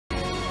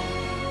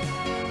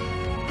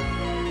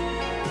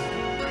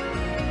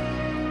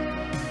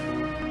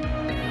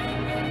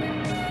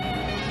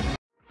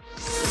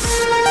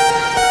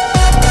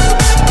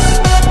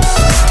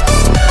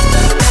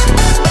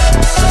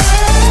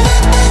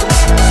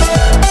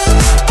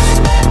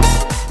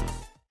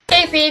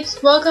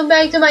Welcome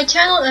back to my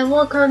channel and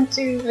welcome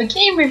to a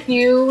game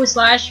review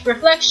slash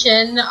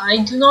reflection.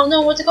 I do not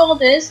know what to call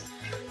this.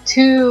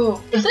 To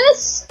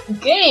this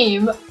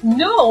game.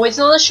 No, it's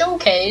not a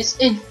showcase.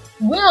 It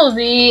will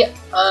be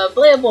a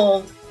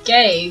playable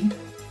game.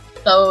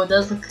 So it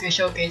does look like a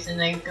showcase in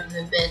a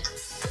bit.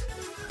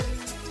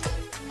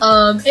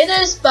 It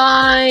is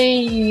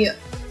by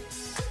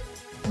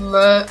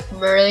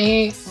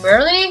Murkli?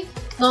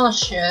 Not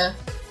sure.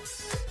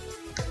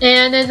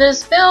 And it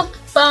is built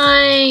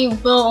by,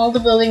 well, all the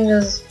building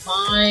is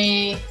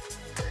by,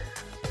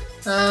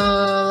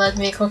 let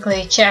me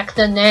quickly check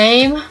the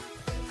name.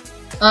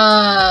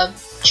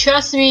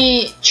 Trust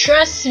me,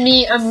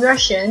 I'm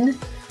Russian.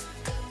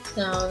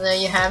 So there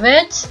you have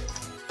it.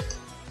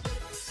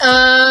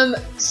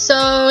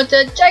 So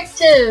the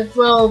objective,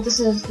 well, this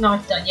is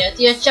not done yet.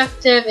 The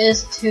objective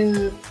is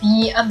to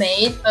be a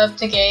maid of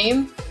the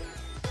game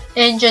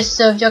and just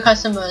serve your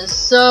customers.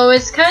 So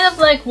it's kind of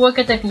like work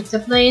at the pizza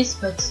place,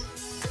 but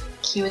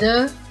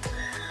cuter.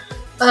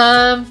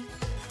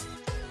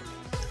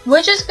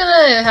 We're just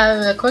gonna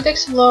have a quick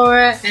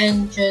explore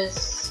and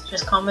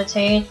just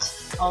commentate,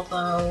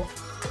 although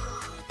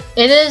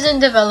it is in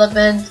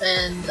development,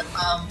 and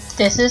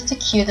this is the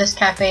cutest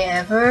cafe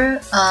ever.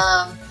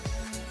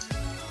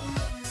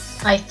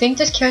 I think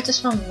this character's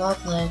from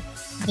Lovely,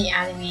 the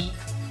anime.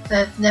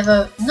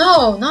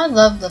 No, not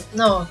Lovely,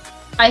 no.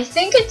 I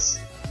think it's,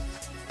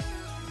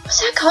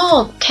 what's that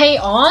called?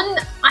 K-On?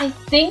 I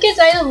think it's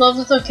either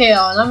Lovely or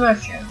K-On, I'm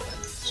not sure. But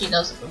she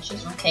does look like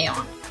she's from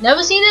K-On.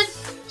 Never seen it?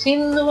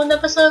 Seen the one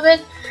episode of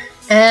it?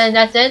 And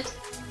that's it.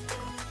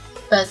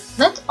 But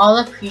let's all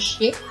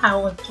appreciate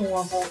how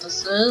adorable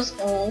this is.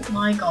 Oh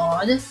my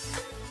god.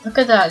 Look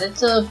at that.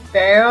 It's a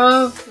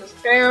bear with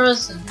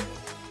bears and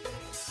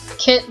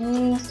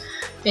kittens.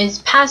 It's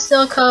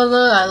pastel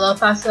color. I love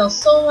pastel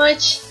so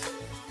much.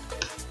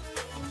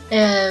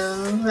 And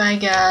oh my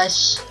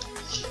gosh.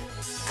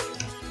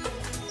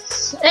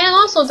 And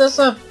also there's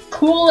a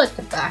pool at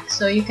the back,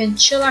 so you can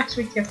chillax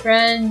with your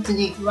friends and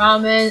eat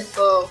ramen.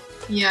 Oh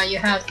yeah, you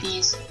have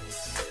these.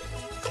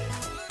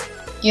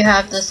 You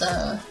have this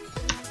food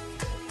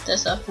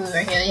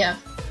right here. You have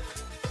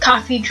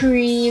coffee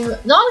cream.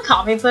 Not a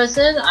coffee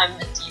person. I'm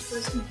a tea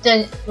person.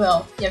 Then,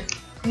 well, you have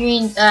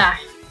green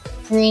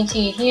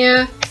tea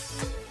here,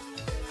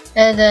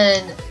 and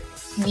then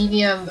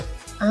medium.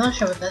 I'm not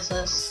sure what this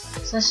is.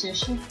 Is this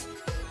sushi?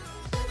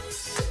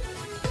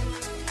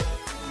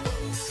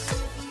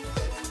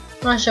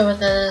 I'm not sure what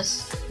that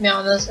is.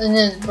 Yeah, this, and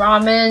then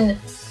ramen,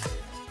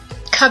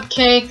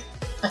 cupcake,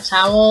 a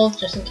towel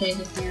just in case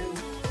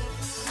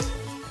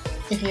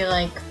if you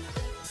like.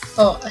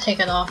 Oh, I take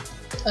it off.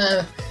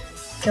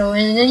 Go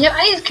in and then you have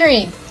ice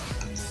cream.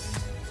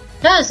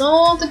 That's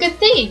all the good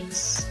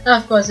things.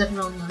 Of course,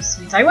 everyone loves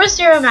sweets. I wish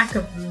there were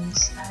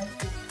macaroons. That'd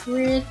be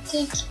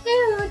pretty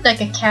cute,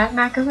 like a cat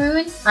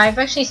macaroon. I've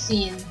actually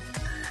seen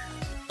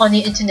on the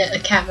internet a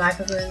cat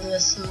macaroon. It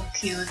was so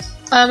cute.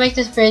 I'll make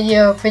this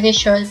video pretty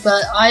short,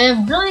 but I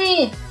am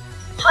really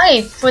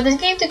hyped for this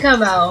game to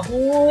come out.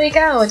 Holy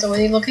cow, it's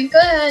already looking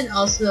good.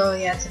 Also,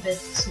 yeah, it's a bit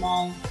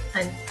small.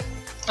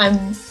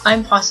 I'm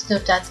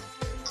positive that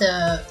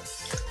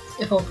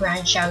it will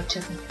branch out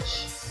to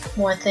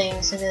more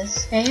things in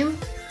this game.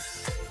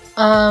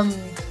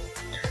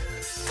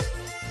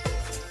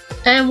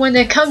 And when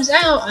it comes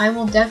out, I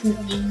will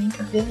definitely make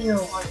a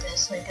video on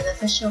this, like an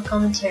official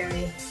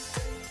commentary.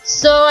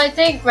 So I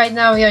think right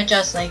now we are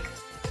just like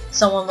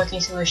someone looking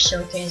through a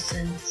showcase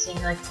and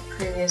seeing like the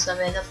previews of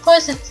it. Of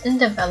course, it's in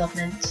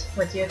development.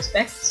 What do you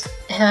expect?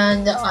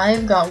 And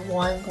I've got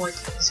one word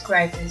to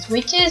describe this,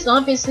 which is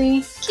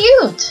obviously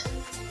cute.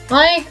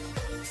 Like,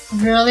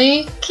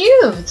 really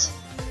cute.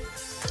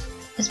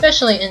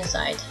 Especially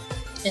inside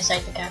the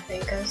cafe,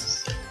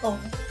 because oh,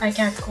 I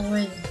can't go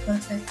in.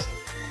 Perfect.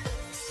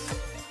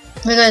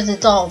 Because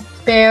it's all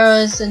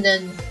bears and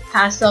then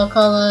pastel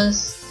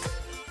colors.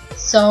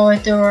 So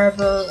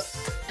adorable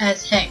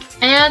as heck.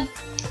 And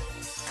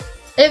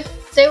if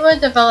they were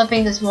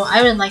developing this more,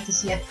 I would like to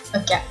see an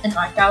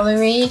art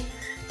gallery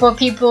for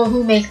people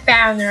who make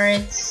fan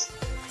arts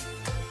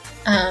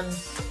and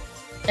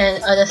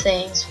other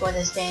things for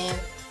this game.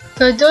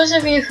 For those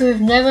of you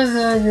who've never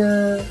heard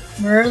of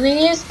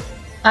Murkli,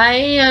 I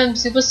am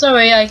super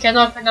sorry, I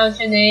cannot pronounce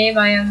your name.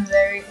 I am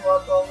very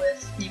horrible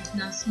with name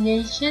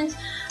pronunciations.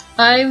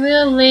 I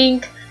will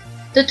link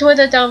the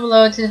Twitter down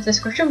below to the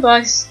description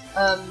box.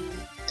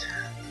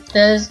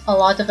 There's a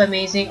lot of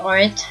amazing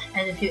art,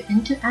 and if you're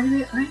into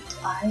anime art,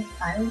 I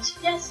would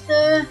suggest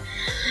it.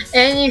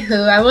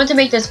 Anywho, I want to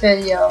make this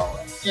video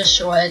just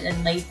short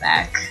and laid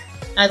back.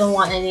 I don't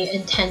want any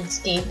intense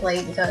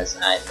gameplay because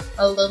I'm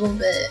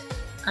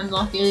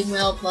not feeling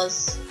well,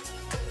 plus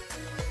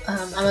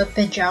I'm a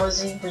bit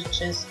drowsy, which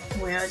is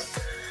weird.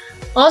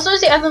 Also,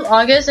 it's the end of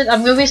August and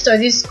I'm going to be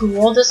starting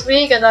school this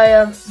week, and I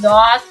am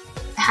not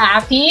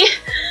happy.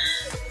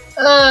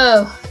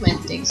 When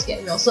things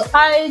get real. So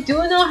I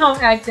do know how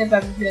active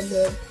I'm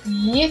gonna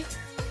be,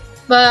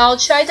 but I'll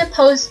try to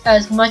post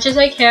as much as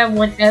I can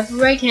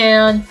whenever I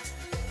can.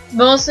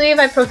 Mostly if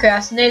I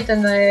procrastinate,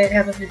 then I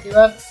have a video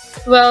up.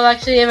 Well,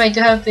 actually, if I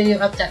do have a video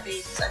up, that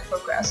means I'm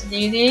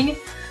procrastinating.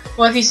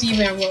 Or if you see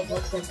me on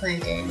Roblox when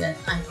playing a game, then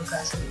I'm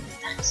procrastinating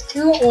times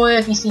 2. Or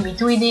if you see me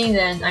tweeting,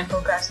 then I'm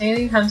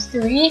procrastinating times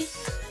 3.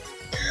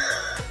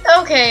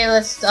 Okay,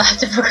 let's stop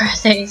the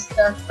procrastinating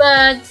stuff.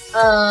 But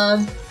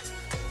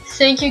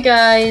thank you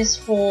guys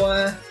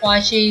for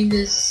watching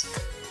this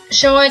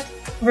short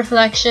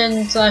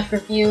reflection /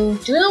 review.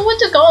 Do you know what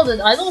to call it?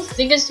 I don't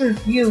think it's a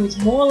review. It's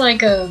more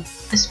like a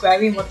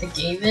describing what the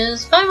game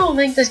is. I will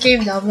link this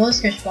game down below.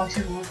 Sketchbox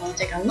and we'll go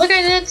take a look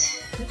at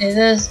it. It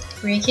is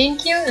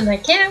freaking cute, and I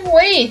can't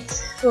wait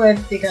for it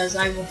because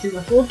I will do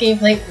a full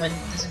gameplay when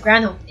there's a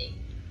grand opening.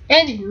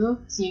 Anywho,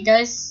 see you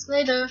guys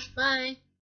later. Bye.